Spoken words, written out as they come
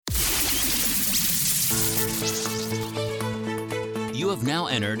have now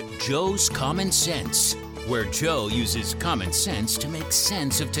entered Joe's Common Sense, where Joe uses common sense to make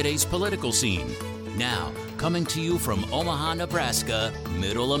sense of today's political scene. Now, coming to you from Omaha, Nebraska,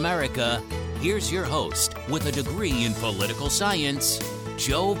 Middle America, here's your host with a degree in political science,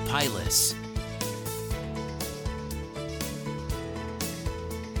 Joe Pilas.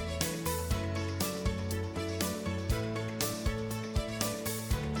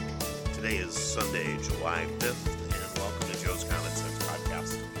 Today is Sunday, July 5th, and welcome to Joe's Common Sense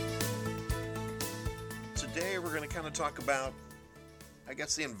Podcast. Today we're going to kind of talk about,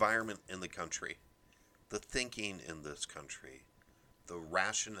 the environment in the country, the thinking in this country, the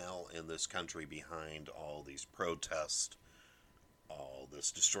rationale in this country behind all these protests, all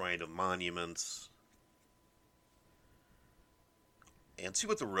this destroying of monuments, and see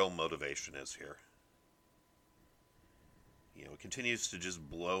what the real motivation is here. It continues to just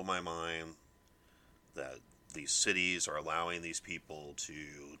blow my mind that these cities are allowing these people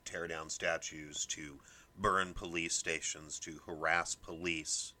to tear down statues, to burn police stations, to harass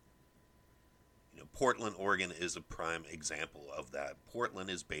police. Portland, Oregon is a prime example of that. Portland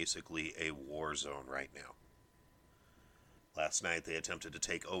is basically a war zone right now. Last night they attempted to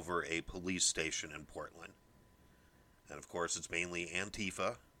take over a police station in Portland. And of course it's mainly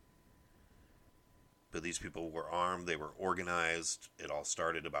Antifa. But these people were armed, they were organized. It all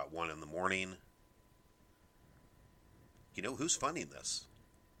started about 1 a.m. You know who's funding this?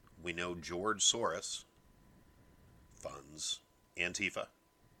 We know George Soros funds Antifa.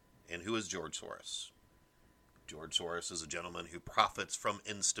 And who is George Soros? George Soros is a gentleman who profits from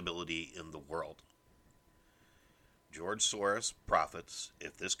instability in the world. George Soros profits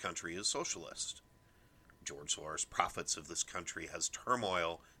if this country is socialist. George Soros profits if this country has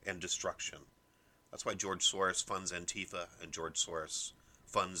turmoil and destruction. That's why George Soros funds Antifa and George Soros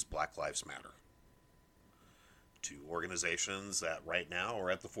funds Black Lives Matter. Two organizations that right now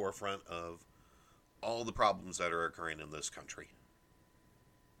are at the forefront of all the problems that are occurring in this country.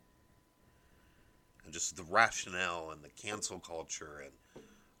 And just the rationale and the cancel culture, and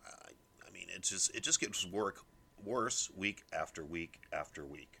it just gets worse week after week after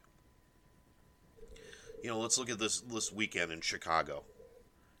week. Let's look at this weekend in Chicago.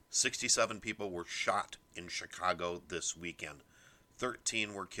 67 people were shot in Chicago this weekend.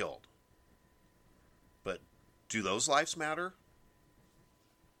 13 were killed. But do those lives matter?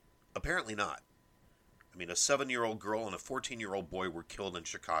 Apparently not. A 7-year-old girl and a 14-year-old boy were killed in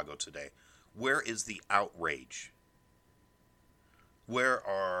Chicago today. Where is the outrage? Where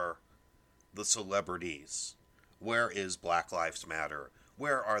are the celebrities? Where is Black Lives Matter?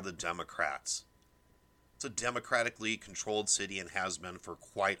 Where are the Democrats? It's a democratically controlled city and has been for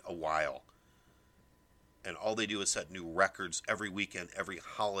quite a while. And all they do is set new records every weekend, every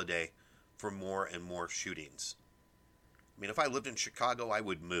holiday, for more and more shootings. If I lived in Chicago, I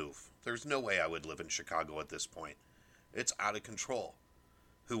would move. There's no way I would live in Chicago at this point. It's out of control.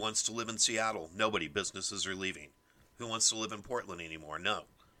 Who wants to live in Seattle? Nobody. Businesses are leaving. Who wants to live in Portland anymore? No.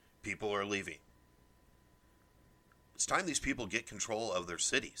 People are leaving. It's time these people get control of their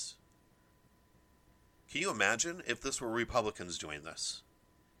cities. Can you imagine if this were Republicans doing this?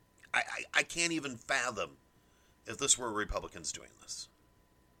 I can't even fathom if this were Republicans doing this.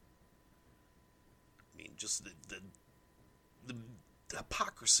 Just the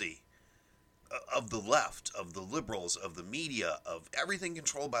hypocrisy of the left, of the liberals, of the media, of everything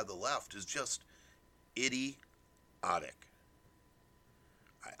controlled by the left is just idiotic.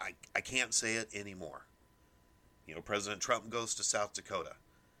 I can't say it anymore. President Trump goes to South Dakota,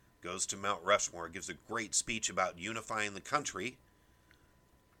 goes to Mount Rushmore, gives a great speech about unifying the country.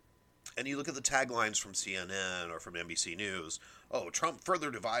 And you look at the taglines from CNN or from NBC News. Oh, Trump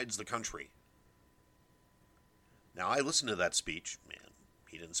further divides the country. Now, I listened to that speech. Man,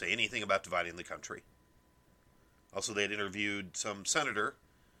 he didn't say anything about dividing the country. Also, they had interviewed some senator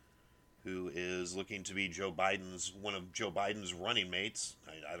who is looking to be one of Joe Biden's running mates.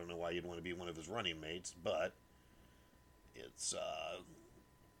 I don't know why you'd want to be one of his running mates, but it's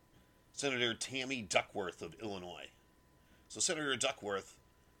Senator Tammy Duckworth of Illinois. So Senator Duckworth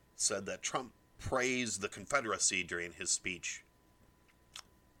said that Trump praised the Confederacy during his speech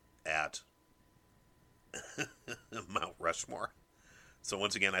at Mount Rushmore. So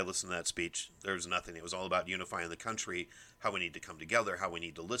once again, I listened to that speech. There was nothing. It was all about unifying the country, how we need to come together, how we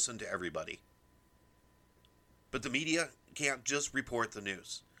need to listen to everybody. But the media can't just report the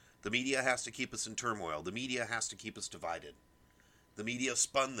news. The media has to keep us in turmoil. The media has to keep us divided. The media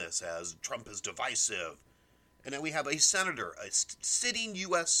spun this as Trump is divisive. And now we have a senator, a sitting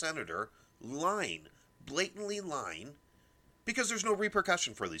U.S. senator, blatantly lying, because there's no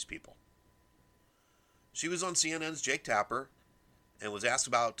repercussion for these people. She was on CNN's Jake Tapper, and was asked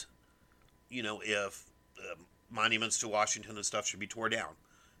about, if monuments to Washington and stuff should be torn down.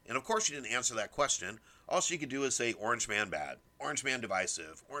 And of course she didn't answer that question. All she could do is say, Orange man bad, Orange man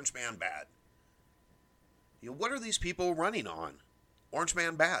divisive, Orange man bad. What are these people running on? Orange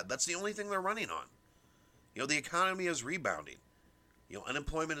man bad. That's the only thing they're running on. The economy is rebounding.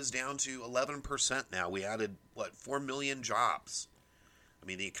 Unemployment is down to 11% now. We added, 4 million jobs.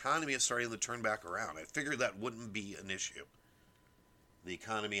 The economy is starting to turn back around. I figured that wouldn't be an issue. The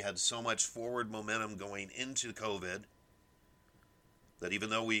economy had so much forward momentum going into COVID that even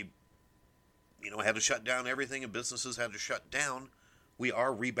though we, had to shut down everything and businesses had to shut down, we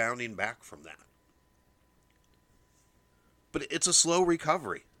are rebounding back from that. But it's a slow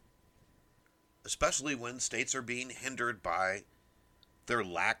recovery, especially when states are being hindered by their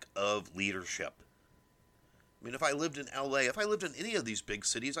lack of leadership. If I lived in LA, if I lived in any of these big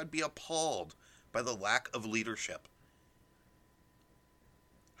cities, I'd be appalled by the lack of leadership.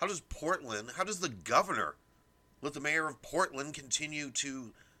 How does the governor let the mayor of Portland continue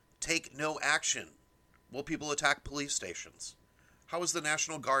to take no action while people attack police stations? How is the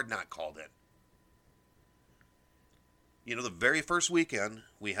National Guard not called in? The very first weekend,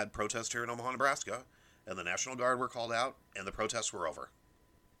 we had protests here in Omaha, Nebraska, and the National Guard were called out, and the protests were over.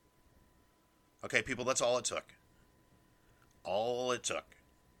 Okay, people, that's all it took. All it took.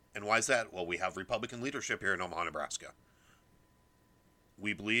 And why is that? Well, we have Republican leadership here in Omaha, Nebraska.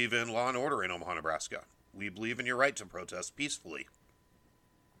 We believe in law and order in Omaha, Nebraska. We believe in your right to protest peacefully.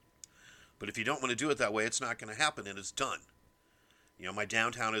 But if you don't want to do it that way, it's not going to happen, and it's done. My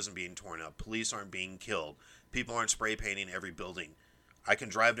downtown isn't being torn up. Police aren't being killed. People aren't spray painting every building. I can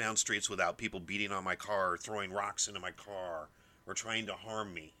drive down streets without people beating on my car, or throwing rocks into my car, or trying to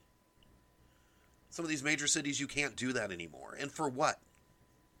harm me. Some of these major cities, you can't do that anymore. And for what?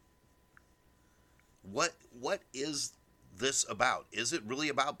 What is this about? Is it really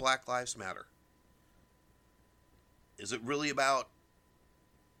about Black Lives Matter? Is it really about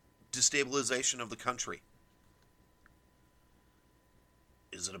destabilization of the country?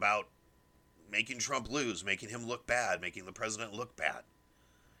 Is it about making Trump lose, making him look bad, making the president look bad?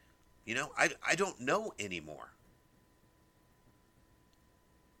 I don't know anymore.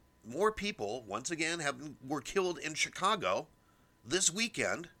 More people, once again, were killed in Chicago this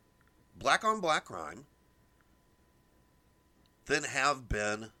weekend, black on black crime, than have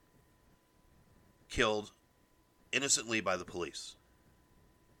been killed innocently by the police.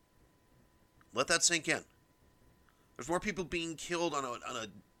 Let that sink in. There's more people being killed on a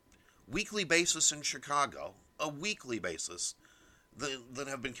weekly basis in Chicago, than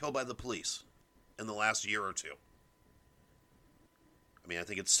have been killed by the police in the last year or two. I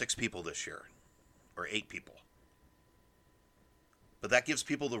think it's 6 people this year, or 8 people. But that gives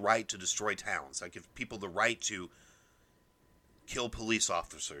people the right to destroy towns. That gives people the right to kill police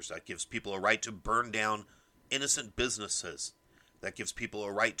officers. That gives people a right to burn down innocent businesses. That gives people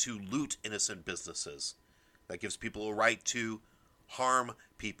a right to loot innocent businesses. That gives people a right to harm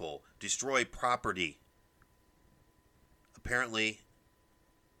people, destroy property. Apparently,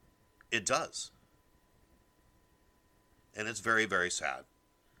 it does. And it's very, very sad.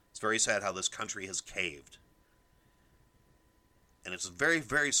 It's very sad how this country has caved. And it's a very,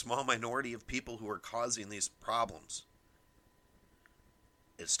 very small minority of people who are causing these problems.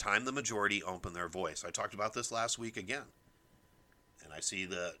 It's time the majority open their voice. I talked about this last week again. And I see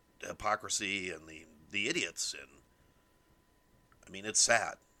the hypocrisy and the idiots. And it's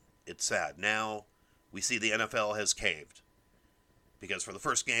sad. It's sad. Now we see the NFL has caved. Because for the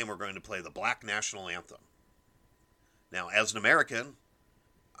first game, we're going to play the Black National Anthem. Now, as an American,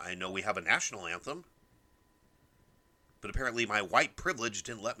 I know we have a national anthem. But apparently my white privilege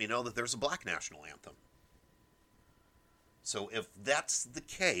didn't let me know that there's a black national anthem. So if that's the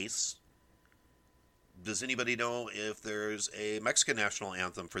case, does anybody know if there's a Mexican national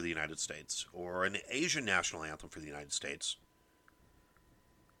anthem for the United States? Or an Asian national anthem for the United States?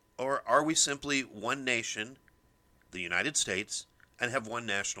 Or are we simply one nation, the United States, and have one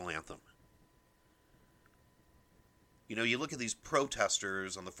national anthem? You look at these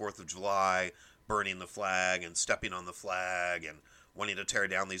protesters on the 4th of July, burning the flag and stepping on the flag and wanting to tear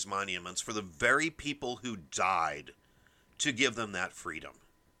down these monuments for the very people who died to give them that freedom.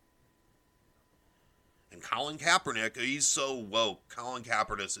 And Colin Kaepernick, he's so woke. Colin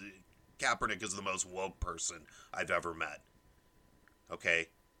Kaepernick is the most woke person I've ever met. Okay?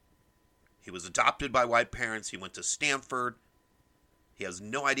 He was adopted by white parents. He went to Stanford. He has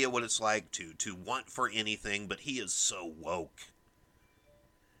no idea what it's like to want for anything, but he is so woke.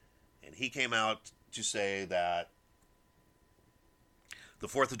 And he came out to say that the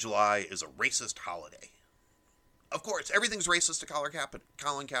 4th of July is a racist holiday. Of course, everything's racist to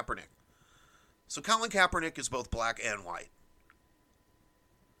Colin Kaepernick. So Colin Kaepernick is both black and white.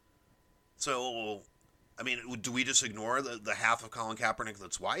 So, I mean, do we just ignore the half of Colin Kaepernick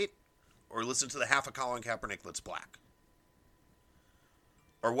that's white? Or listen to the half of Colin Kaepernick that's black?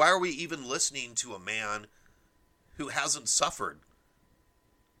 Or why are we even listening to a man who hasn't suffered?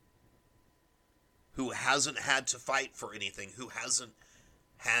 Who hasn't had to fight for anything? Who hasn't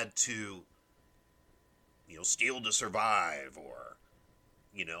had to, steal to survive? Or,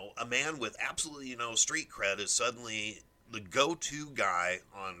 a man with absolutely no street cred is suddenly the go-to guy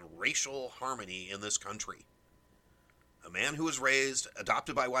on racial harmony in this country. A man who was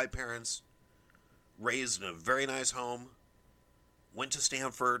adopted by white parents, raised in a very nice home, went to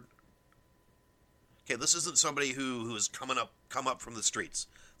Stanford. Okay, this isn't somebody who has come up from the streets.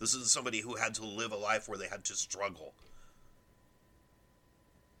 This isn't somebody who had to live a life where they had to struggle.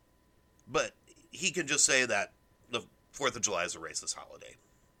 But he can just say that the 4th of July is a racist holiday.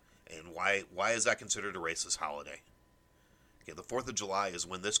 And why is that considered a racist holiday? Okay, the 4th of July is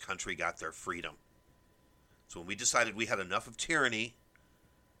when this country got their freedom. So when we decided we had enough of tyranny,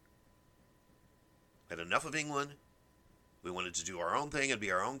 had enough of England, we wanted to do our own thing and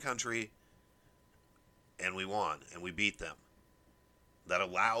be our own country, and we won, and we beat them. That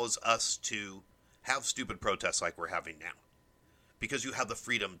allows us to have stupid protests like we're having now. Because you have the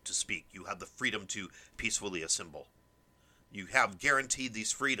freedom to speak. You have the freedom to peacefully assemble. You have guaranteed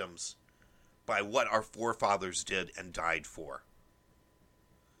these freedoms by what our forefathers did and died for.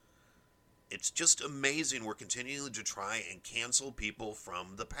 It's just amazing we're continuing to try and cancel people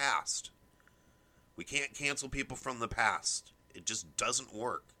from the past. We can't cancel people from the past. It just doesn't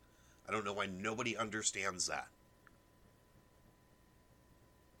work. I don't know why nobody understands that.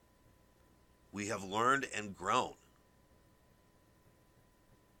 We have learned and grown.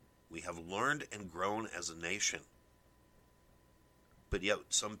 We have learned and grown as a nation. But yet,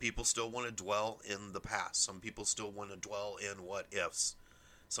 some people still want to dwell in the past. Some people still want to dwell in what ifs.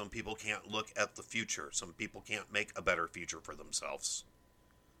 Some people can't look at the future. Some people can't make a better future for themselves.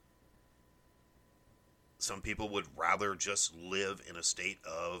 Some people would rather just live in a state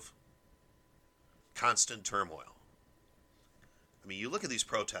of constant turmoil. I mean, you look at these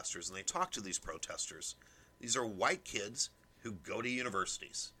protesters and they talk to these protesters. These are white kids who go to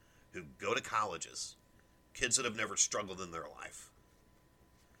universities, who go to colleges, kids that have never struggled in their life.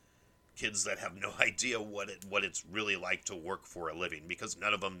 Kids that have no idea what it's really like to work for a living, because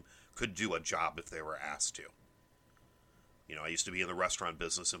none of them could do a job if they were asked to. I used to be in the restaurant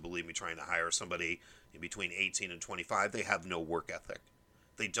business, and believe me, trying to hire somebody in between 18 and 25, they have no work ethic.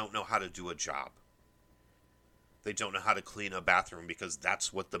 They don't know how to do a job. They don't know how to clean a bathroom because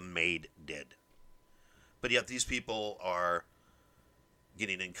that's what the maid did. But yet these people are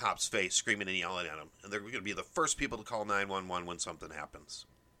getting in cops' face, screaming and yelling at them, and they're going to be the first people to call 911 when something happens.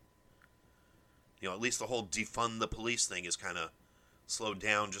 At least the whole defund the police thing is kind of slowed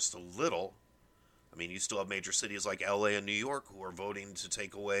down just a little. I mean, you still have major cities like LA and New York who are voting to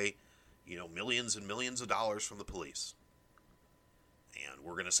take away, millions and millions of dollars from the police. And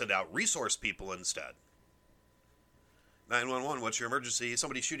we're going to send out resource people instead. 911, what's your emergency?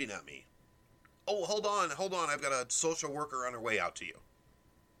 Somebody's shooting at me. Oh, hold on. I've got a social worker on her way out to you.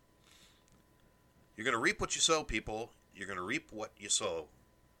 You're going to reap what you sow, people. You're going to reap what you sow.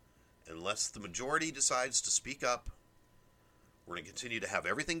 Unless the majority decides to speak up, we're going to continue to have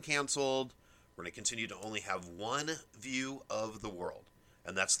everything canceled. We're going to continue to only have one view of the world,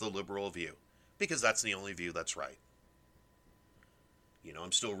 and that's the liberal view, because that's the only view that's right.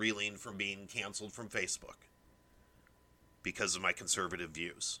 I'm still reeling from being canceled from Facebook because of my conservative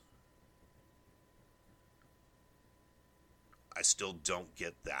views. I still don't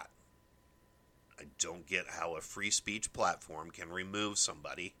get that. I don't get how a free speech platform can remove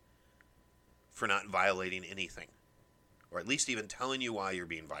somebody for not violating anything, or at least even telling you why you're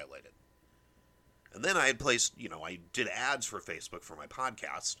being violated. And then I had placed, I did ads for Facebook for my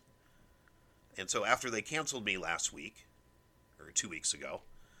podcast. And so after they canceled me last week, or 2 weeks ago,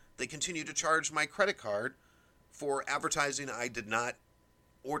 they continued to charge my credit card for advertising I did not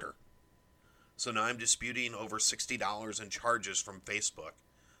order. So now I'm disputing over $60 in charges from Facebook.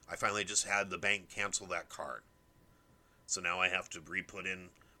 I finally just had the bank cancel that card. So now I have to re-put in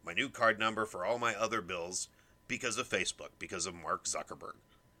my new card number for all my other bills because of Facebook, because of Mark Zuckerberg.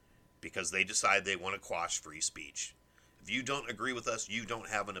 Because they decide they want to quash free speech. If you don't agree with us, you don't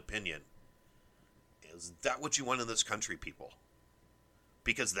have an opinion. Is that what you want in this country, people?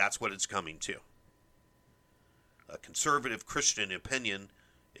 Because that's what it's coming to. A conservative Christian opinion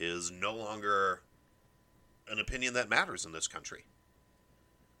is no longer an opinion that matters in this country.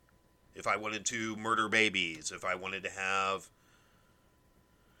 If I wanted to murder babies, if I wanted to have,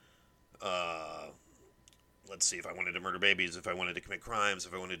 if I wanted to murder babies, if I wanted to commit crimes,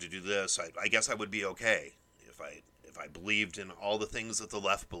 if I wanted to do this, I guess I would be okay. If I believed in all the things that the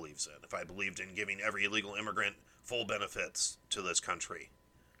left believes in, if I believed in giving every illegal immigrant full benefits to this country,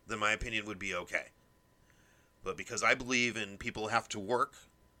 then my opinion would be okay. But because I believe in people have to work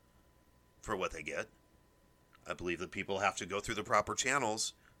for what they get, I believe that people have to go through the proper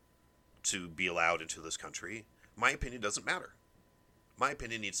channels to be allowed into this country, my opinion doesn't matter. My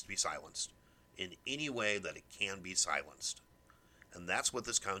opinion needs to be silenced in any way that it can be silenced. And that's what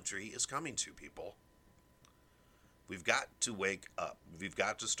this country is coming to, people. We've got to wake up. We've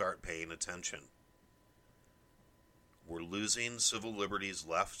got to start paying attention. We're losing civil liberties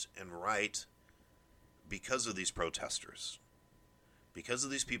left and right because of these protesters. Because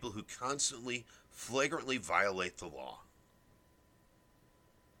of these people who constantly, flagrantly violate the law.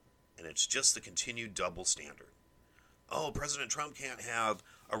 And it's just the continued double standard. Oh, President Trump can't have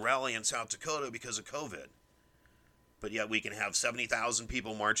a rally in South Dakota because of COVID. But yet we can have 70,000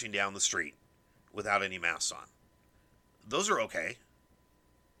 people marching down the street without any masks on. Those are okay.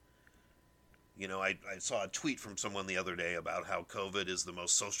 You know, I saw a tweet from someone the other day about how COVID is the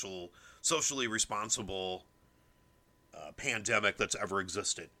most socially responsible pandemic that's ever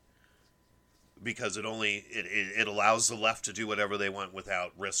existed. Because it allows the left to do whatever they want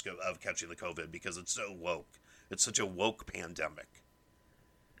without risk of catching the COVID, because it's so woke. It's such a woke pandemic.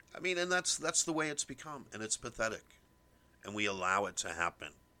 I mean, and that's the way it's become, and it's pathetic. And we allow it to happen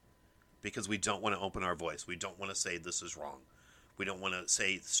because we don't want to open our voice. We don't want to say this is wrong. We don't want to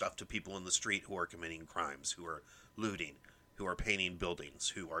say stuff to people in the street who are committing crimes, who are looting, who are painting buildings,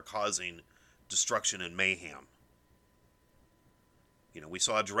 who are causing destruction and mayhem. You know, we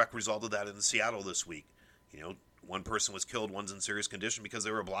saw a direct result of that in Seattle this week. You know, one person was killed, one's in serious condition because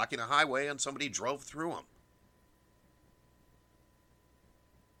they were blocking a highway and somebody drove through them.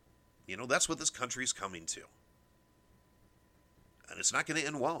 You know, that's what this country's coming to. And it's not going to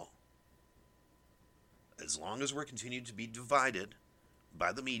end well. As long as we're continuing to be divided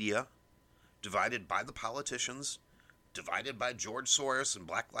by the media, divided by the politicians, divided by George Soros and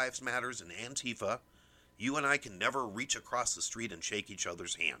Black Lives Matters and Antifa, you and I can never reach across the street and shake each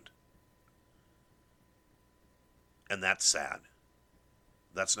other's hand. And that's sad.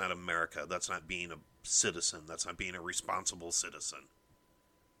 That's not America. That's not being a citizen. That's not being a responsible citizen.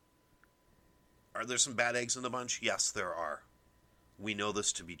 Are there some bad eggs in the bunch? Yes, there are. We know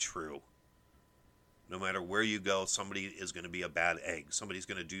this to be true. No matter where you go, somebody is going to be a bad egg. Somebody's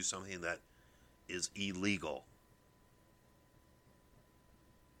going to do something that is illegal.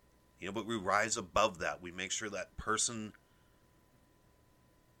 You know, but we rise above that. We make sure that person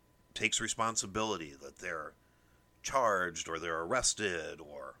takes responsibility, that they're charged or they're arrested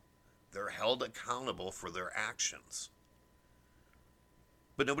or they're held accountable for their actions.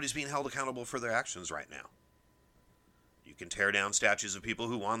 But nobody's being held accountable for their actions right now. You can tear down statues of people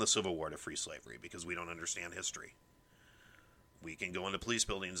who won the Civil War to free slavery because we don't understand history. We can go into police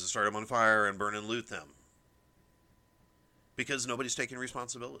buildings and start them on fire and burn and loot them because nobody's taking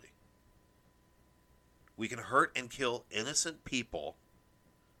responsibility. We can hurt and kill innocent people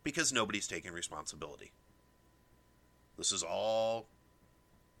because nobody's taking responsibility. This is all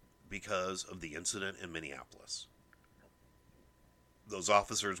because of the incident in Minneapolis. Those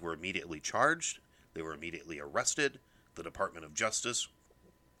officers were immediately charged. They were immediately arrested. The Department of Justice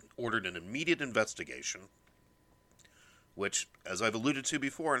ordered an immediate investigation, which, as I've alluded to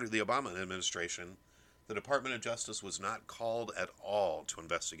before under the Obama administration, the Department of Justice was not called at all to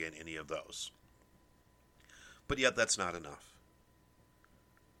investigate any of those. But yet that's not enough.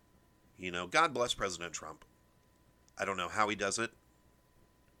 You know, God bless President Trump. I don't know how he does it.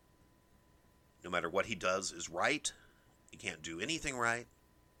 No matter what he does is right. He can't do anything right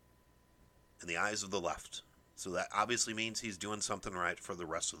in the eyes of the left. So that obviously means he's doing something right for the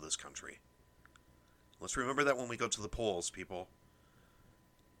rest of this country. Let's remember that when we go to the polls, people.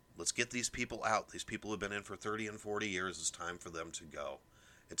 Let's get these people out. These people have been in for 30 and 40 years. It's time for them to go.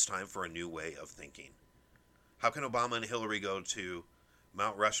 It's time for a new way of thinking. How can Obama and Hillary go to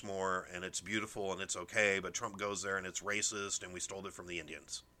Mount Rushmore and it's beautiful and it's okay, but Trump goes there and it's racist and we stole it from the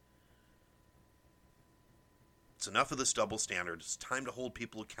Indians? It's enough of this double standard. It's time to hold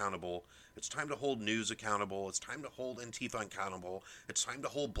people accountable. It's time to hold news accountable. It's time to hold Antifa accountable. It's time to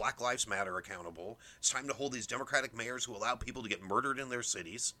hold Black Lives Matter accountable. It's time to hold these Democratic mayors who allow people to get murdered in their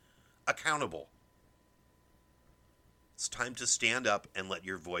cities accountable. It's time to stand up and let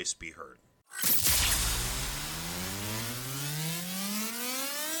your voice be heard.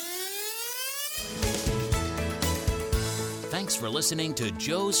 Thanks for listening to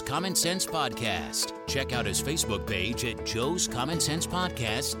Joe's Common Sense Podcast. Check out his Facebook page at Joe's Common Sense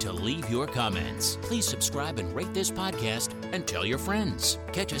Podcast to leave your comments. Please subscribe and rate this podcast and tell your friends.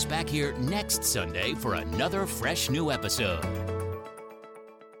 Catch us back here next Sunday for another fresh new episode.